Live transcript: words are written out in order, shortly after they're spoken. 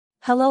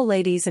Hello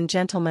ladies and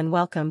gentlemen,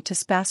 welcome to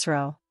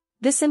SPASRO.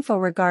 This info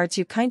regards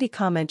you. Kindly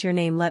comment your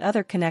name, let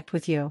other connect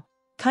with you.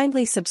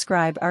 Kindly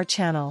subscribe our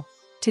channel.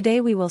 Today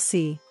we will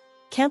see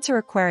Cancer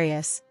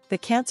Aquarius. The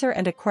Cancer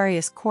and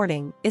Aquarius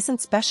courting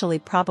isn't specially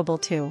probable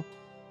to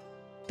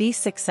be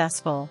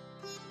successful.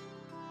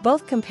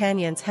 Both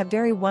companions have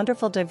very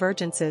wonderful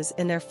divergences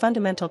in their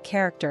fundamental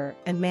character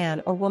and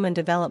man or woman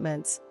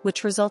developments,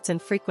 which results in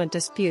frequent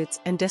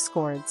disputes and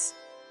discords.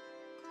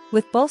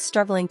 With both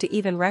struggling to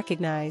even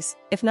recognize,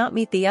 if not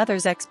meet the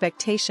other's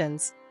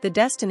expectations, the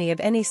destiny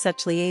of any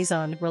such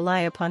liaison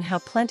rely upon how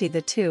plenty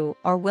the two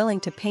are willing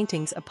to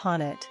paintings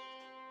upon it.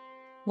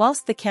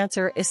 Whilst the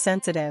Cancer is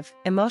sensitive,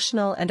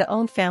 emotional and a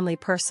own family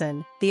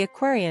person, the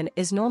Aquarian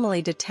is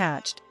normally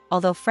detached,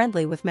 although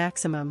friendly with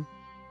maximum.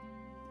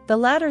 The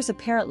latter's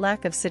apparent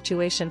lack of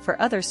situation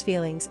for others'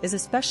 feelings is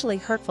especially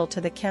hurtful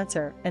to the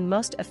Cancer and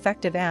most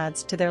effective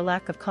adds to their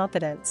lack of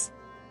confidence.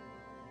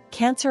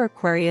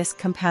 Cancer-Aquarius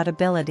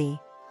compatibility.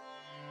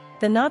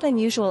 The not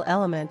unusual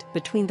element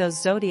between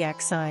those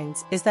zodiac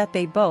signs is that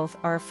they both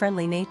are a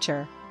friendly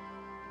nature.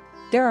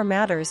 There are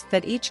matters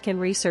that each can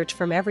research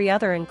from every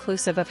other,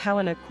 inclusive of how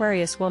an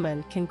Aquarius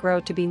woman can grow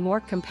to be more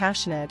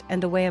compassionate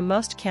and the way a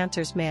most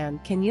Cancer's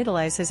man can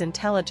utilize his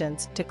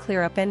intelligence to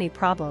clear up any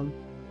problem.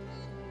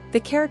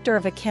 The character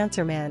of a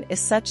Cancer man is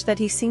such that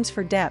he seems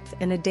for depth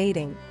in a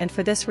dating, and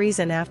for this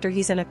reason after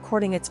he's in a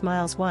courting it's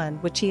miles one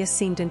which he has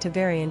seemed into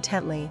very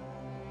intently.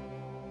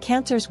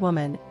 Cancer's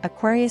woman,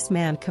 Aquarius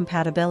man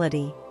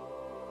compatibility.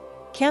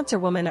 Cancer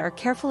women are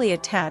carefully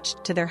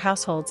attached to their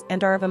households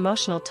and are of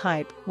emotional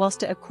type,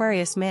 whilst an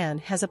Aquarius man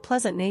has a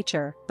pleasant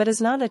nature but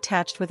is not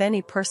attached with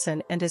any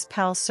person and his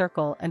pals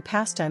circle and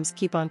pastimes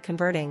keep on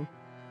converting.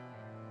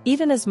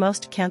 Even as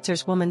most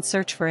Cancer's women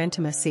search for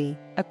intimacy,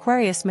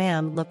 Aquarius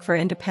man look for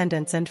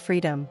independence and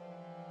freedom.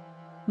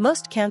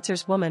 Most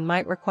Cancer's women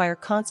might require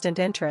constant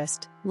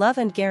interest, love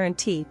and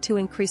guarantee to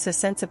increase a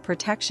sense of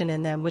protection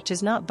in them which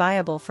is not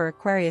viable for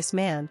Aquarius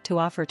man to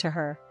offer to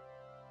her.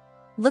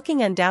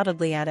 Looking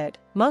undoubtedly at it,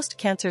 most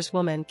Cancer's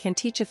women can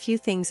teach a few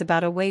things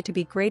about a way to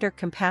be greater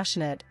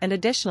compassionate and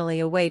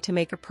additionally a way to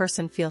make a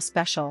person feel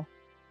special.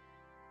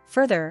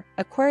 Further,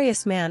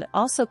 Aquarius man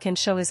also can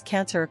show his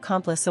Cancer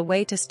accomplice a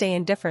way to stay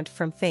indifferent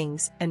from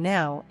things and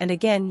now and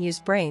again use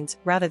brains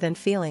rather than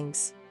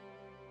feelings.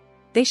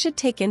 They should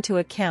take into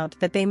account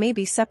that they may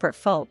be separate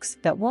folks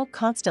that won't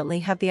constantly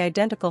have the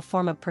identical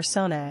form of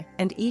persona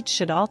and each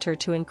should alter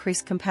to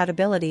increase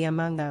compatibility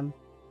among them.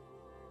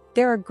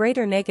 There are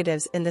greater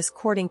negatives in this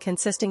courting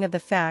consisting of the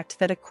fact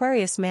that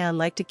Aquarius man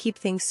like to keep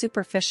things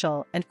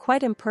superficial and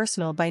quite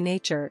impersonal by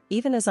nature,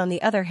 even as on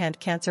the other hand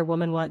Cancer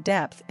women want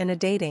depth in a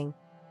dating.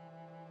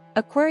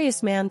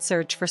 Aquarius man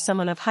search for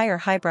someone of higher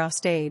highbrow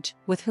stage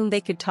with whom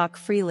they could talk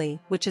freely,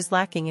 which is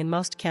lacking in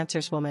most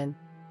Cancer's women.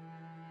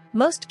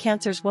 Most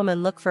Cancer's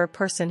women look for a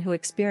person who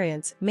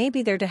experience may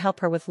be there to help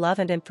her with love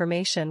and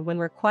information when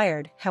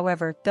required,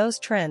 however, those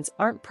trends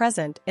aren't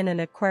present in an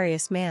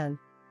Aquarius man.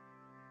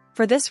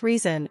 For this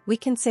reason, we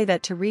can say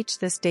that to reach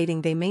this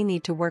dating they may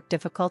need to work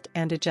difficult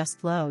and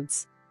adjust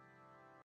loads.